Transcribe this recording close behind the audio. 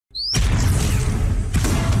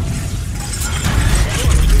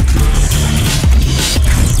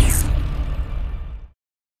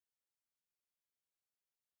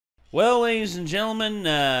Well, ladies and gentlemen,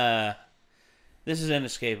 this is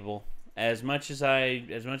inescapable. As much as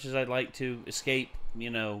I'd like to escape,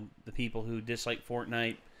 the people who dislike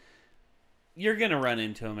Fortnite, you're gonna run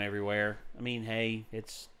into them everywhere. I mean, hey,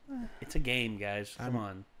 it's a game, guys. Come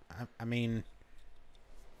on. I mean,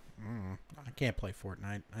 I can't play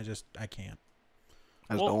Fortnite. I can't.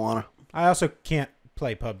 I just don't want to. I also can't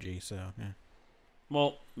play PUBG, so yeah.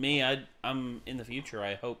 Well, me, I'm in the future.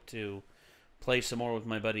 I hope to play some more with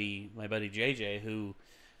my buddy JJ, who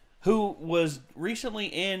was recently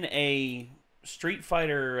in a Street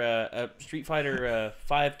Fighter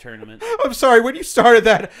 5 tournament. I'm sorry, when you started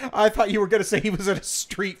that, I thought you were going to say he was in a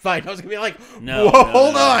street fight. I was going to be like, no, whoa,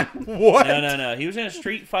 hold on. What? No. He was in a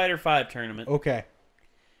Street Fighter 5 tournament. Okay.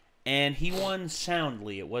 And he won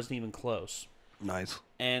soundly. It wasn't even close. Nice.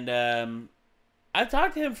 And I've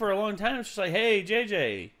talked to him for a long time. It's just like, hey,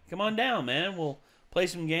 JJ, come on down, man. We'll play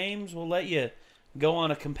some games. We'll let you go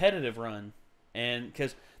on a competitive run. And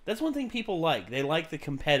because that's one thing people like. They like the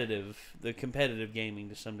competitive gaming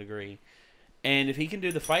to some degree. And if he can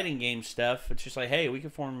do the fighting game stuff, it's just like, hey, we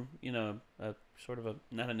could form, a sort of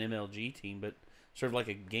not an MLG team, but sort of like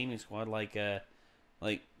a gaming squad, like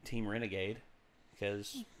Team Renegade,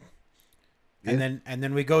 because. And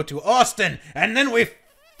then we go to Austin, and then we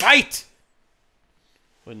fight.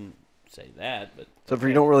 Wouldn't say that, but. Except for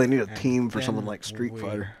you don't really need a team for something like Street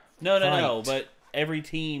Fighter. No. But every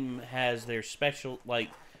team has their special,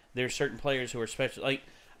 there's certain players who are special.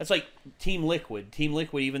 It's like Team Liquid. Team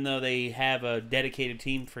Liquid, even though they have a dedicated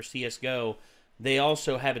team for CS:GO, they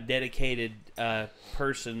also have a dedicated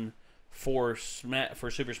person for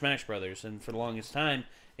Super Smash Brothers. And for the longest time,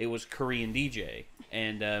 it was Korean DJ.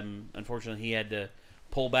 And unfortunately, he had to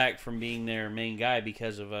pull back from being their main guy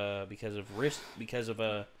because of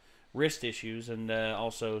wrist issues and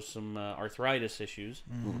also some arthritis issues.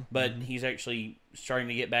 Mm-hmm. But he's actually starting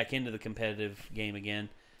to get back into the competitive game again.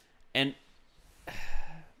 And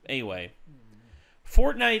anyway,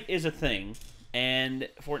 Fortnite is a thing, and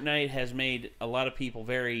Fortnite has made a lot of people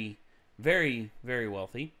very, very, very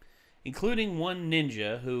wealthy, including one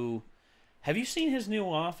ninja who... Have you seen his new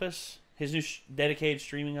office? His new dedicated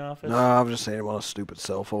streaming office? No, I'm just saying about a stupid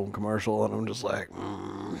cell phone commercial, and I'm just like...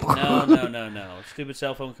 No. Stupid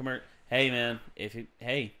cell phone commercial. Hey, man, if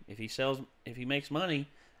he makes money,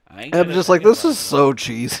 I ain't gonna... I'm just like, this is so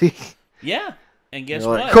cheesy. Yeah. And guess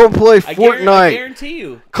You're what? Like, come play Fortnite. I guarantee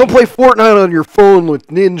you. Come play Fortnite on your phone with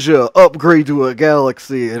Ninja. Upgrade to a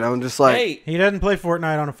Galaxy. And I'm just like... Hey. He doesn't play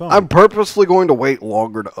Fortnite on a phone. I'm purposely going to wait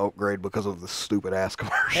longer to upgrade because of this stupid-ass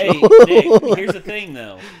commercial. Hey, Nick, here's the thing,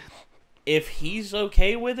 though. If he's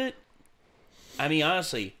okay with it, I mean,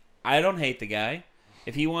 honestly, I don't hate the guy.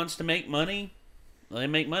 If he wants to make money, let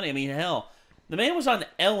him make money. I mean, hell... The man was on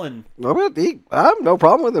Ellen. I have no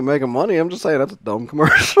problem with him making money. I'm just saying that's a dumb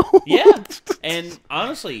commercial. Yeah, and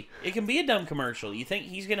honestly, it can be a dumb commercial. You think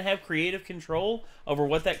he's going to have creative control over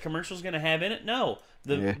what that commercial is going to have in it? No.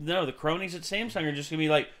 The cronies at Samsung are just going to be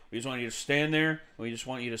like, we just want you to stand there, and we just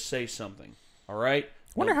want you to say something. All right?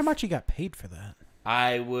 Wonder how much he got paid for that.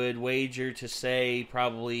 I would wager to say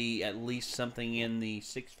probably at least something in the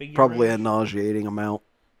six-figure Probably range. a nauseating amount.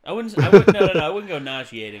 I wouldn't go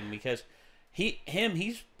nauseating because...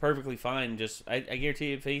 He's perfectly fine. Just I guarantee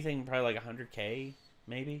you, if anything, probably like $100K,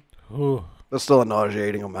 maybe. Ooh. That's still a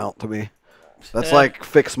nauseating amount to me. That's like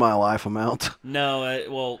fix my life amount. No,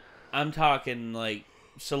 well, I'm talking like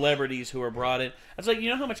celebrities who are brought in. It's like, you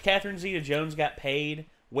know how much Catherine Zeta-Jones got paid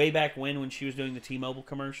way back when she was doing the T-Mobile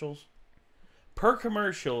commercials? Per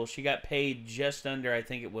commercial, she got paid just under, I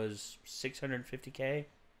think it was $650K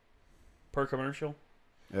per commercial.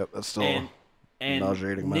 Yep, that's still... And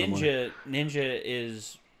Ninja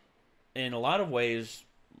is, in a lot of ways,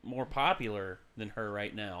 more popular than her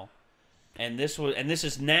right now. And this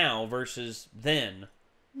is now versus then.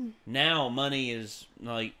 Now money is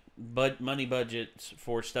like, money budgets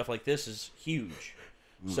for stuff like this is huge.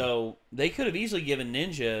 So they could have easily given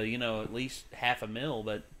Ninja, at least $500,000,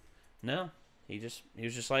 but no, he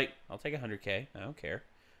was just like, I'll take $100K. I don't care.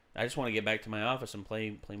 I just want to get back to my office and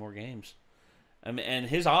play more games. I mean, and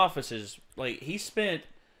his office is, like, he spent,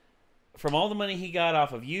 from all the money he got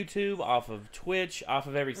off of YouTube, off of Twitch, off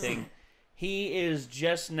of everything, he is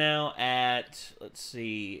just now at, let's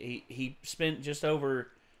see, he spent just over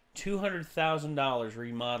 $200,000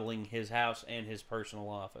 remodeling his house and his personal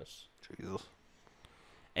office. Jesus.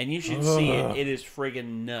 And you should see it. It is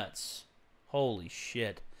friggin' nuts. Holy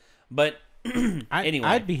shit. But, anyway.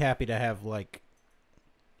 I'd be happy to have, like,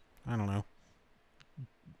 I don't know.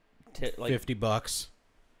 $50.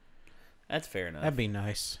 That's fair enough. That'd be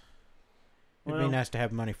nice. It'd be nice to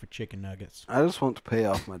have money for chicken nuggets. I just want to pay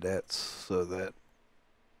off my debts so that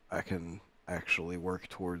I can actually work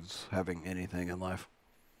towards having anything in life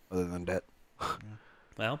other than debt.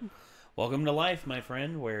 Well, welcome to life, my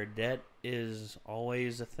friend, where debt is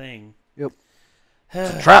always a thing. Yep.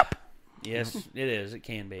 It's a trap. Yes, it is. It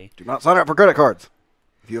can be. Do not sign up for credit cards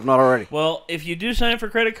if you have not already. Well, if you do sign up for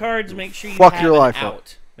credit cards, make sure you Fuck have your an life out. up.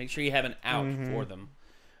 Make sure you have an out for them.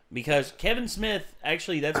 Because Kevin Smith,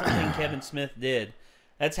 actually, that's one thing Kevin Smith did.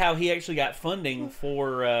 That's how he actually got funding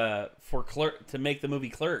for to make the movie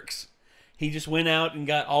Clerks. He just went out and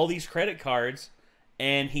got all these credit cards,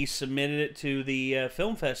 and he submitted it to the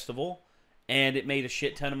film festival, and it made a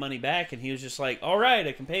shit ton of money back. And he was just like, "All right,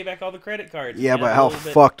 I can pay back all the credit cards." Yeah, but how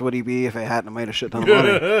fucked would he be if it hadn't made a shit ton of money?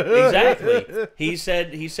 Exactly. He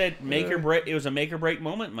said make or break. It was a make or break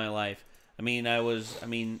moment in my life. I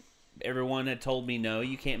mean, everyone had told me, no,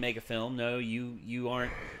 you can't make a film. No, you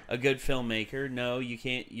aren't a good filmmaker. No, you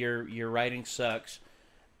can't. Your writing sucks.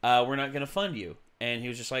 We're not going to fund you. And he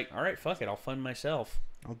was just like, all right, fuck it. I'll fund myself.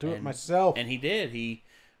 I'll do it myself. And he did. He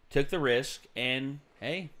took the risk, and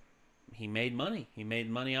hey, he made money. He made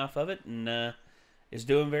money off of it, and is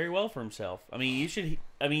doing very well for himself. I mean, you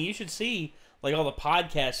should see like all the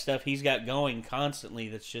podcast stuff he's got going constantly.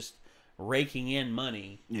 That's just raking in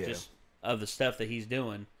money, just of the stuff that he's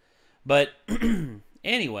doing. But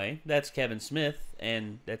anyway, that's Kevin Smith,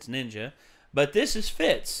 and that's Ninja. But this is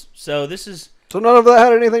FITZ, so this is. So none of that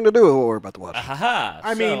had anything to do with what we're about to watch.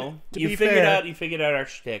 I mean, you figured out our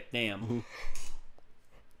shtick. Damn.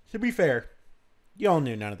 To be fair, you all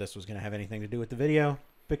knew none of this was going to have anything to do with the video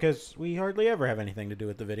because we hardly ever have anything to do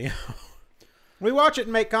with the video. We watch it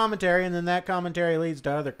and make commentary, and then that commentary leads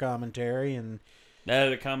to other commentary, and that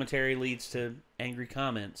other commentary leads to angry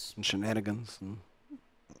comments and shenanigans and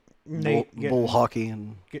bull hockey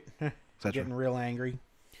and getting real angry.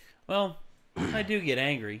 Well, I do get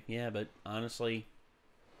angry, yeah, but honestly,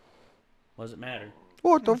 what does it matter?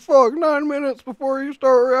 What the fuck? 9 minutes before you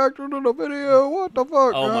start reacting to the video? What the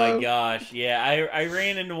fuck? Oh my gosh, yeah, I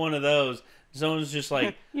ran into one of those. Someone's just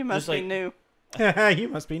like, you must be new. You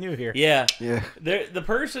must be new here. Yeah, yeah. The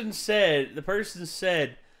person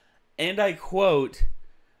said, and I quote,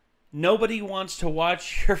 "Nobody wants to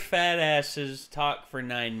watch your fat asses talk for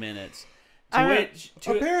 9 minutes."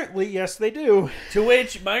 Apparently, yes, they do. To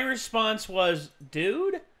which my response was,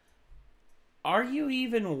 dude, are you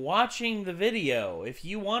even watching the video? If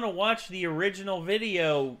you want to watch the original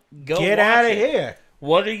video, get out of here.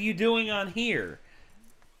 What are you doing on here?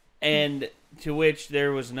 And to which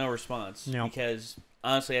there was no response. No. Because,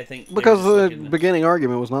 honestly, I think... Because the beginning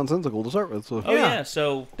argument was nonsensical to start with. So. Oh, yeah,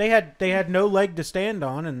 so... They had no leg to stand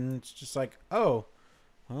on, and it's just like, oh,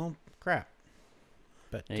 well, crap.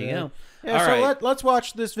 But, there you go. Yeah, all so right. let's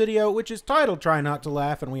watch this video, which is titled "Try Not to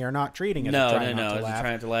Laugh," and we are not treating it as a Try Not to Laugh. It's a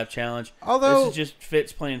Try Not to Laugh challenge. Although this is just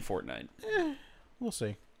FITZ playing Fortnite. We'll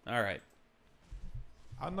see. All right.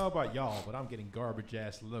 I don't know about y'all, but I'm getting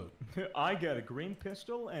garbage-ass loot. I got a green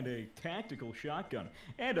pistol and a tactical shotgun.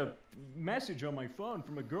 And a message on my phone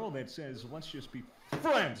from a girl that says, let's just be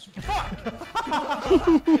friends. Fuck!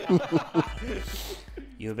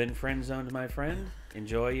 You have been friend-zoned, my friend.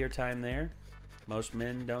 Enjoy your time there. Most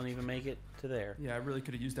men don't even make it to there. Yeah, I really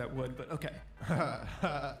could have used that wood, but okay.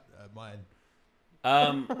 Mine.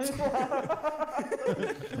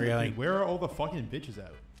 Really? Where are all the fucking bitches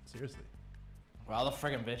at? Seriously. Well, all the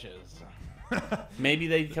friggin' bitches. Maybe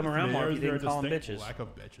they'd come around more if you didn't call them bitches. Lack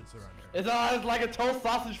of bitches around here. It's like a toast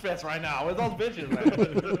sausage fest right now. Where's those bitches,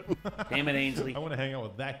 man? Damn it, Ainsley. I want to hang out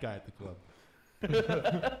with that guy at the club.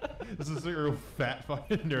 This is a real fat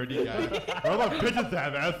fucking nerdy guy. Where are the bitches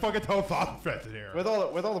at, man? Fucking toast sausage fest in here. With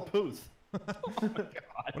all the poos. Oh my god.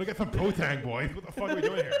 I want to get some potang, boys. What the fuck are we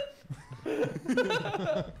doing here?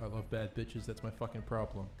 I love bad bitches. That's my fucking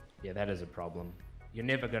problem. Yeah, that is a problem. You're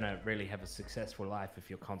never gonna really have a successful life if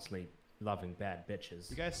you're constantly loving bad bitches.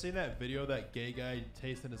 You guys seen that video of that gay guy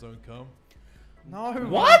tasting his own cum? No.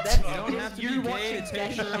 What? That's You don't have to you be gay watching to gay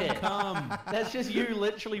taste your own shit. cum. That's just you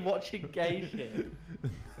literally watching gay shit.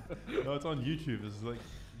 No, it's on YouTube. It's like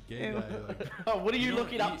gay guy. Like, Oh, what are you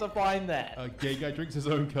looking up to find that? a gay guy drinks his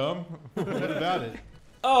own cum. What about it?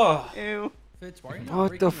 Oh. Ew. FITZ, why are you not What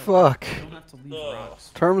breaking the your fuck? rocks? You don't have to leave rocks.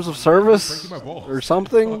 Terms of service Breaking my balls. or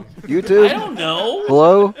something? YouTube? I don't know.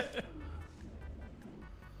 Hello?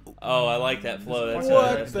 Oh, I like that flow. That's,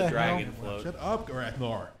 What that's the the hell? dragon float. Shut up,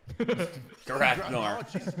 Garathnor.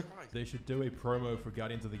 Garagnar. They should do a promo for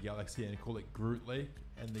Guardians of the Galaxy and call it Groot Lake,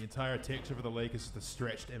 and the entire texture for the lake is just a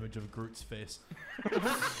stretched image of Groot's face.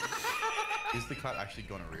 Is the cut actually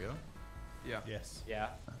gonorrhea? Yeah. Yes. Yeah.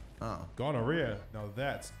 Oh. Gonorrhea. Now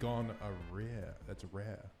that's gonorrhea. That's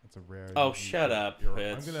rare. That's a rare. Oh, shut up, I'm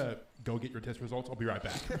Fitz. gonna go get your test results. I'll be right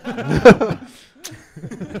back.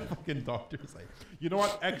 Fucking doctor's like, you know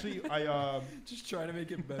what? Actually, I Just trying to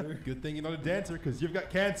make it better. Good thing you're not a dancer because you've got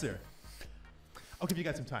cancer. I'll give you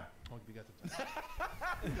guys some time.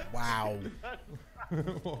 Wow.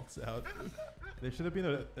 Walks out. There should have been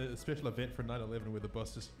a special event for 9/11 where the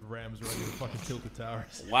bus just rams right into the fucking tilted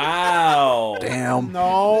towers. Wow. Damn.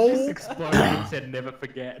 No. Just exploded and said never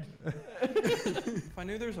forget. If I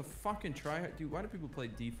knew there was a fucking tryhard, dude, why do people play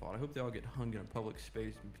default? I hope they all get hung in a public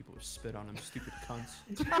space and people spit on them, stupid cunts.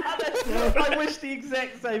 I wish the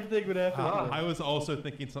exact same thing would happen. I was also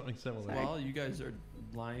thinking something similar. Well, you guys are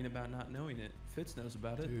lying about not knowing it. Fitz knows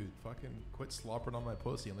about it. Dude, fucking quit sloppering on my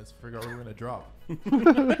pussy and let's figure out what we're gonna drop.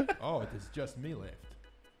 Oh, there's just me left.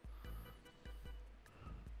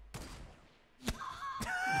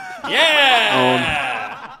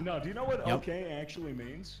 Yeah. No, do you know what okay actually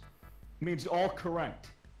means? It means all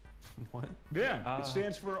correct. What? Yeah, it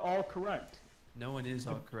stands for all correct. No one is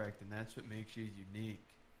all correct, and that's what makes you unique.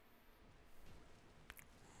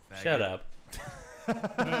 Shut up.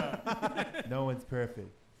 No one's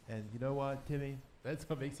perfect. And you know what, Timmy? That's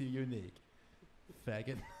what makes you unique.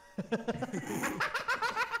 Faggot.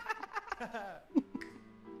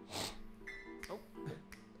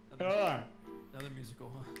 Another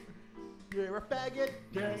musical, huh? You're a faggot.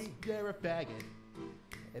 Yes, you're a faggot.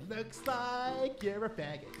 It looks like you're a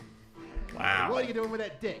faggot. Wow. What are you doing with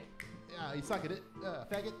that dick? You sucking it,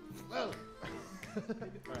 faggot. Whoa.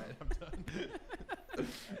 Alright, I'm done.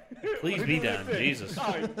 Please be done. Jesus.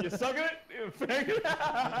 Oh, you sucking it? You faggot?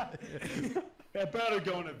 That better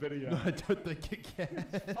go in a video. No, I don't think it can.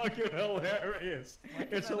 Fucking hilarious.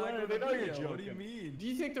 It's hilarious. They know you're joking. What do you mean? Do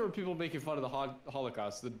you think there were people making fun of the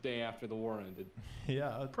Holocaust the day after the war ended?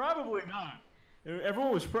 Yeah. Probably not.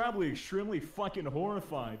 Everyone was probably extremely fucking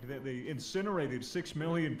horrified that they incinerated 6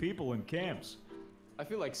 million people in camps. I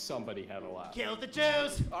feel like somebody had a laugh. Kill the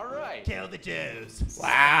Jews! All right. Kill the Jews!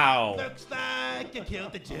 Wow. Looks like you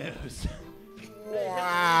killed the Jews.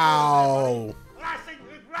 Wow.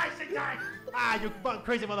 Rising time! Ah, you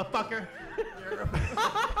crazy motherfucker!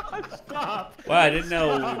 Stop! Well, I didn't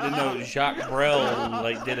know Jacques Brel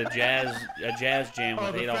like did a jazz jam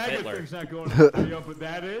with the Adolf faggot Hitler. thing's not going in the video, but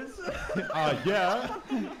that is? Yeah.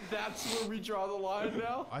 That's where we draw the line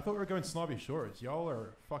now? I thought we were going snobby shorts. Y'all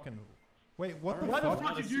are fucking... Wait, what the Why the fuck?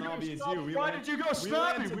 fuck did you go snobby as snobby? you. Why did you go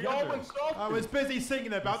snobby? We all went snobby. I was busy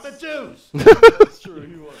singing about the Jews! That's true,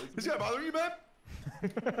 he was. Is that bothering you, babe?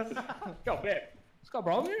 Go, babe. It's got a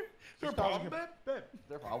problem here? Is there a problem, babe? Babe. Is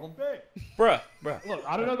there a problem? Babe. Bruh. Look,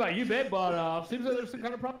 I don't know about you, babe, but seems like there's some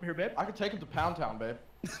kind of problem here, babe. I could take him to Pound Town, babe.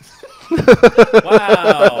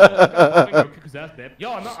 Wow. I kick his ass, babe.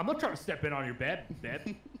 Yo, I'm not trying to step in on your bed,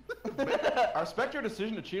 babe. I respect your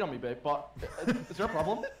decision to cheat on me, babe, but is there a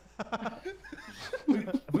problem? Have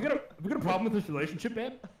we got a problem with this relationship,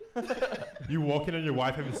 babe? You walk in on your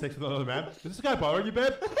wife having sex with another man? Does this guy bother you,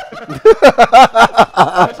 babe?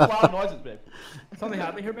 That's loud noises, babe. Something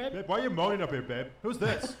happening here, babe? Babe, why are you moaning up here, babe? Who's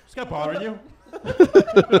this? This guy bothering you?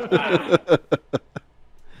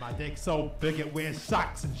 My dick's so big it wears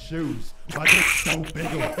socks and shoes. My dick's so big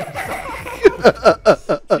it wears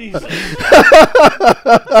socks. Jesus.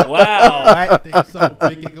 Wow. My dick's so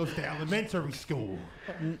big it goes to elementary school.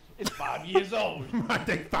 It's 5 years old. My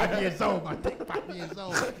dick 5 years old. My dick 5 years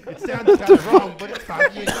old. It sounds kind of wrong, but it's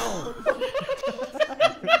 5 years old.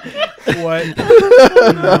 What?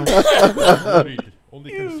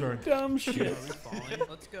 Only You concerned. dumb shit.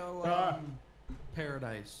 Let's go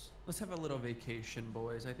Paradise. Let's have a little vacation,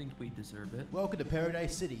 boys. I think we deserve it. Welcome to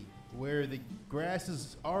Paradise City, where the grass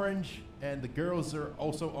is orange and the girls are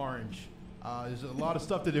also orange. There's a lot of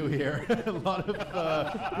stuff to do here. A lot of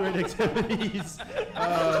great activities.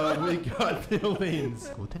 We got buildings.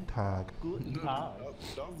 Guten Tag. Guten Tag.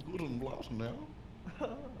 Das guten Blasen, ja.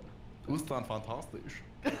 Du bist dann fantastisch.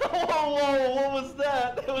 Whoa, what was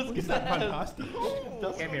that? That was Is that fantastic?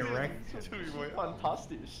 Das Give me a wreck.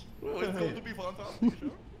 fantastisch. Oh, it's going to be fantastisch, ja?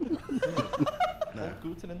 Und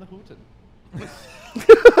Guten in the Huten.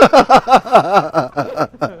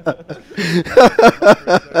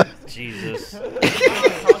 Jesus.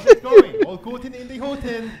 How's it going? All guten in the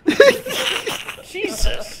Huten.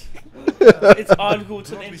 Jesus. It's on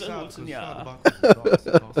Guten in the Huten, ja.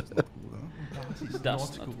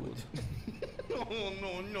 Das not gut.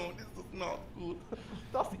 No, this is not good.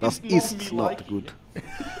 Das ist not good.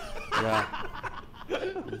 Ja.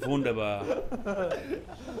 Wunderbar.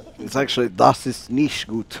 It's actually, das ist nicht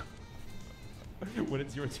gut. When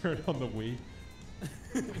it's your turn on the Wii.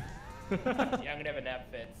 Yeah, I'm gonna have a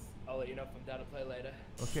nap, Fitz. I'll let you know if I'm down to play later.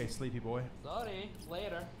 Okay, sleepy boy. Sorry,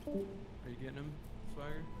 later. Are you getting him,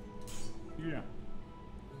 Swagger? Yeah.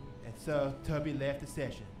 And so Toby left the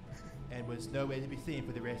session and was nowhere to be seen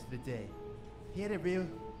for the rest of the day. He had a real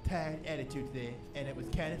tired attitude today, and it was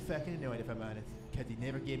kind of fucking annoying if I'm honest, because he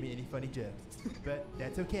never gave me any funny jokes. But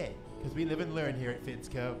that's okay, because we live and learn here at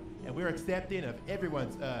FITZ, and we're accepting of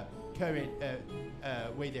everyone's current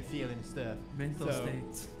way they're feeling and stuff. Mental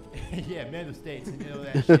states. Yeah, mental states and all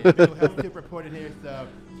that shit. Mental health tip reported here, so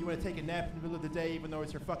if you want to take a nap in the middle of the day, even though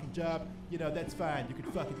it's your fucking job, you know, that's fine. You can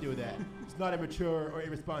fucking do that. It's not immature or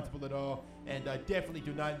irresponsible at all, and I definitely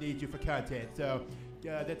do not need you for content, so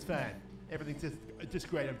that's fine. Everything's just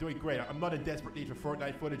great. I'm doing great. I'm not in desperate need for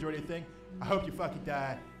Fortnite footage or anything. I hope you fucking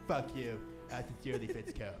die. Fuck you. Sincerely,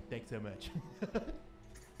 FITZ. Thanks so much.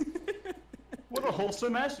 What a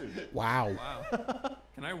wholesome message. Wow. Wow.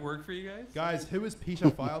 Can I work for you guys? Guys, who is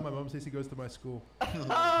Pisha File? My mom says he goes to my school. Oh,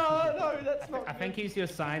 no, that's not I think he's your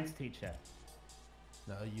science teacher.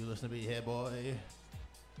 No, you listen to me here, boy.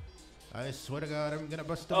 I swear to God, I'm gonna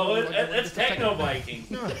bust the Oh, that's Techno Viking.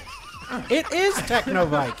 It is Techno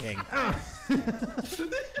Viking.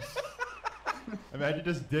 Imagine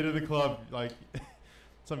just dead in the club, like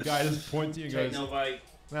some guy just points at you and goes, Techno Viking.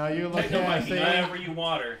 "Now you look Techno at Viking, wherever you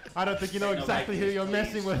water. I don't think you know Techno exactly who Vikings, you're please.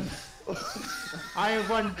 messing with. I have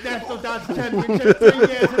won National Dance Championship 3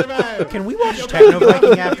 years in a row. Can we watch Techno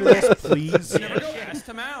Viking after this, please? You never go ass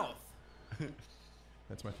to mouth.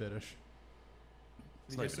 That's my fetish.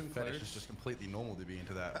 It's not even a fetish, it's just completely normal to be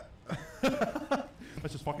into that.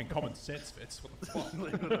 That's just fucking common sense, Fitz. What the fuck?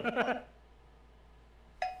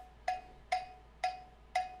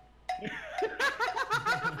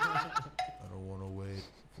 I don't want to wait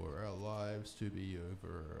for our lives to be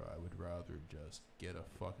over. I would rather just get a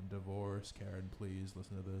fucking divorce. Karen, please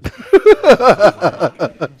listen to this.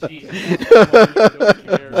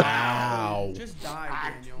 Wow. Just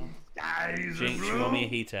die, Daniel. Jinx, you owe me a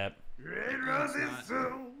heat tap.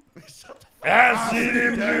 Acid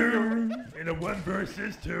and blue in a 1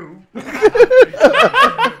 versus 2.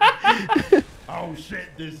 Oh shit,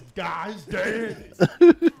 this guy's dead.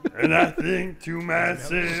 And I think to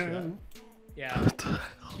myself, Yeah.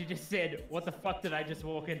 She just said, what the fuck did I just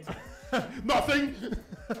walk into? nothing.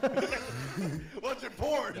 What's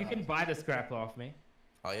important? You can buy the scrapper off me.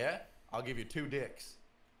 Oh yeah? I'll give you 2 dicks.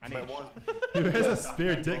 I need one. There's a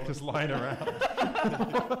spare dick just lying around.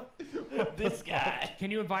 this guy. Can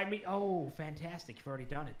you invite me? Oh, fantastic. You've already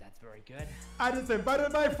done it. That's very good. I just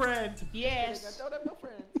invited my friend. Yes. I don't have no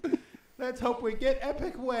friends. Let's hope we get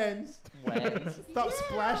epic wins. Wins? Stop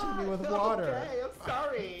splashing me with water. Okay, I'm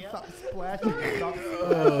sorry. Stop splashing me. Stop.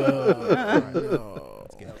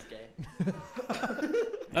 That's gay.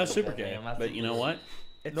 That's super gay. But you know what?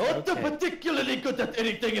 It's not particularly good at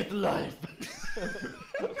anything in life.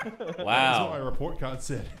 That's what Wow. my report card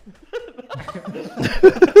said.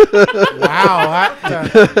 Wow.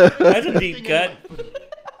 That's a deep cut.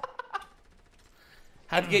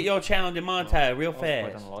 How'd you get your challenge in Montage real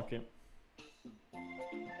fast?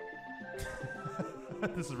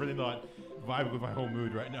 This is really not vibing with my whole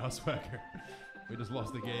mood right now, Swagger. We just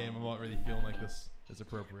lost the game. I'm not really feeling like this is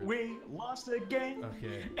appropriate. We lost the game,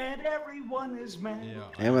 Okay. and everyone is mad. Yeah.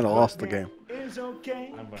 Damn it, I lost the game. Is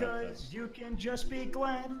okay, cause you can just be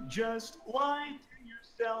glad, just lie to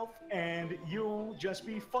yourself, and you'll just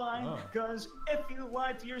be fine. Oh. Cause if you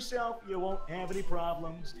lie to yourself, you won't have any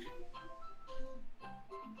problems.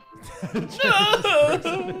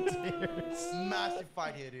 Massive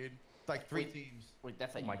fight here, dude. It's like 3 teams. Wait,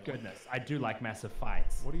 that's Oh my goodness. I do like massive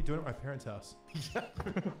fights. What are you doing at my parents' house? I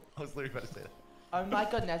was literally about to say that. Oh my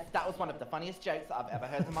goodness, that was one of the funniest jokes that I've ever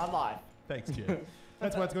heard in my life. Thanks, Jim.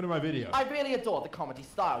 That's why it's going to my video. I really adore the comedy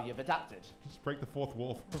style you've adapted. Just break the 4th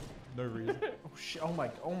wall for no reason. Oh shit! Oh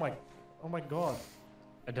my god!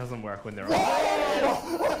 It doesn't work when they're Good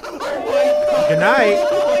night.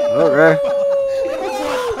 Okay.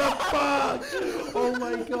 What the fuck? Oh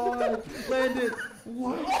my god. Landed.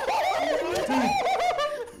 What?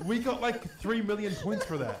 Dude, we got like 3 million points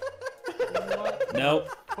for that. Nope.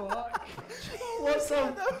 What's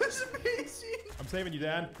up? That was amazing. I'm saving you,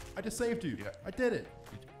 Dan. I just saved you. Yeah. I did it.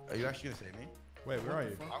 Are you actually gonna save me? Wait, where are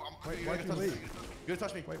you? Wait, you're why'd gonna you touch leave? me. You're gonna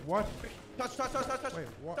touch me. Wait, what? Touch. Wait,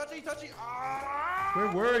 what? Touchy. Ah! Where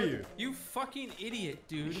were you? You fucking idiot,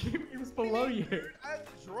 dude. He was below you. I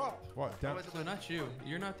dropped. What? Down? No, not you.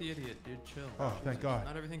 You're not the idiot, dude. Chill. Oh, thank God.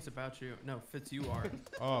 Not everything's about you. No, Fitz, you are.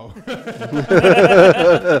 Oh.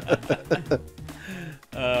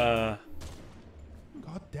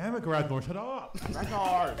 God damn it, Gradmore, shut up.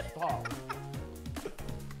 Ragnar, stop.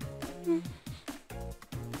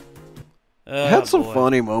 It had some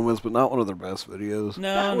funny moments, but not one of their best videos.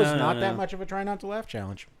 No, that was not that much of a try not to laugh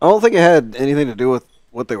challenge. I don't think it had anything to do with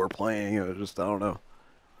what they were playing. It was just, I don't know.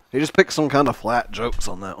 He just picked some kind of flat jokes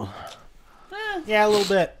on that one. Yeah, a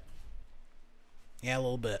little bit. Yeah, a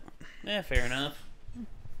little bit. Yeah, fair enough.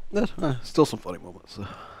 Still some funny moments.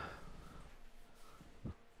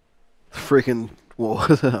 Freaking, well,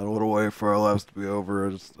 I don't want to wait for our lives to be over. I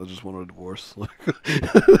just want a divorce.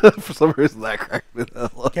 For some reason, that cracked me the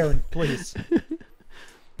hell up. Kevin, please.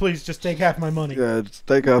 Please, just take half my money. Yeah, just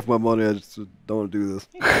take half my money. I just don't want to do this.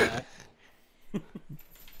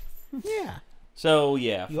 Yeah. So,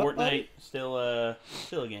 yeah, You up, Fortnite, buddy? still a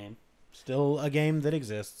game. Still a game that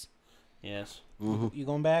exists. Yes. You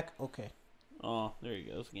going back? Okay. Oh, there he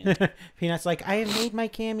goes again. Peanut's like, I have made my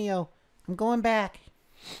cameo. I'm going back.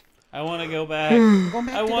 I want to go back. I'm going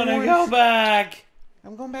back I to the want to warms. go back.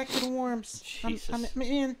 I'm going back to the warms. Jesus. I'm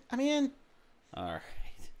in. I'm in. All right.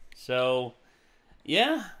 So,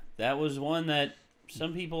 yeah, that was one that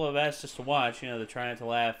some people have asked us to watch. You know, the Try Not to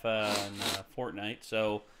Laugh on Fortnite.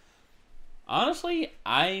 So, honestly,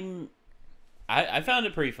 I found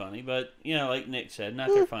it pretty funny, but you know, like Nick said, not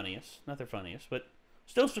their funniest, but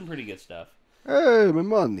still some pretty good stuff. Hey, my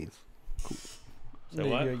monies. Cool. So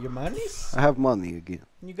what? Your monies? I have money again.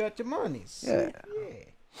 You got your monies. Yeah.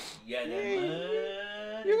 Yeah.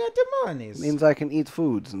 You got your monies. Means I can eat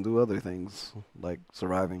foods and do other things like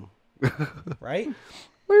surviving. Right?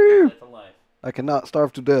 Woo! That's a life. I cannot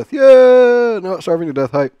starve to death. Yeah, not starving to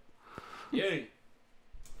death. Hype. Yay!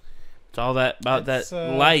 It's all about that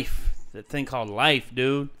life. That thing called life,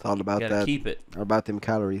 dude. It's all about you gotta that. Keep it. Or about them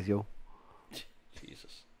calories, yo.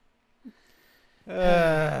 Jesus.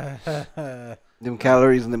 Them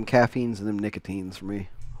calories and them caffeines and them nicotines for me.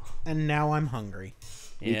 And now I'm hungry.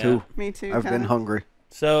 Me too. Me too. I've been hungry.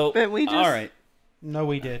 So, But we just... all right. No,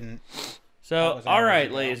 we didn't. So, all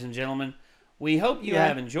right, ladies and gentlemen. We hope you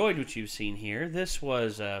have enjoyed what you've seen here. This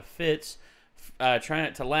was FITZ, Try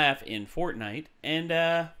Not to Laugh in Fortnite.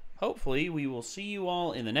 And hopefully we will see you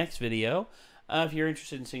all in the next video. If you're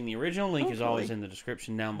interested in seeing the original, link is always in the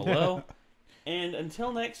description down below. And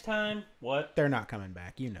until next time, what? They're not coming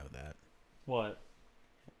back. You know that. What?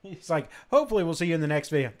 It's like, hopefully we'll see you in the next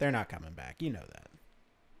video. They're not coming back. You know that.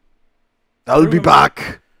 I'll be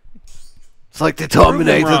back. It's like the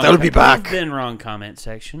Terminator. I'll be back. Prove been wrong, comment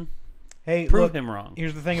section. Hey, prove him wrong.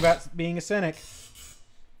 Here's the thing about being a cynic.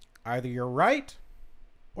 Either you're right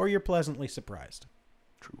or you're pleasantly surprised.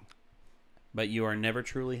 True. But you are never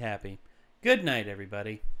truly happy. Good night,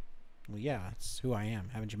 everybody. Well, yeah, that's who I am.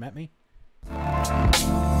 Haven't you met me?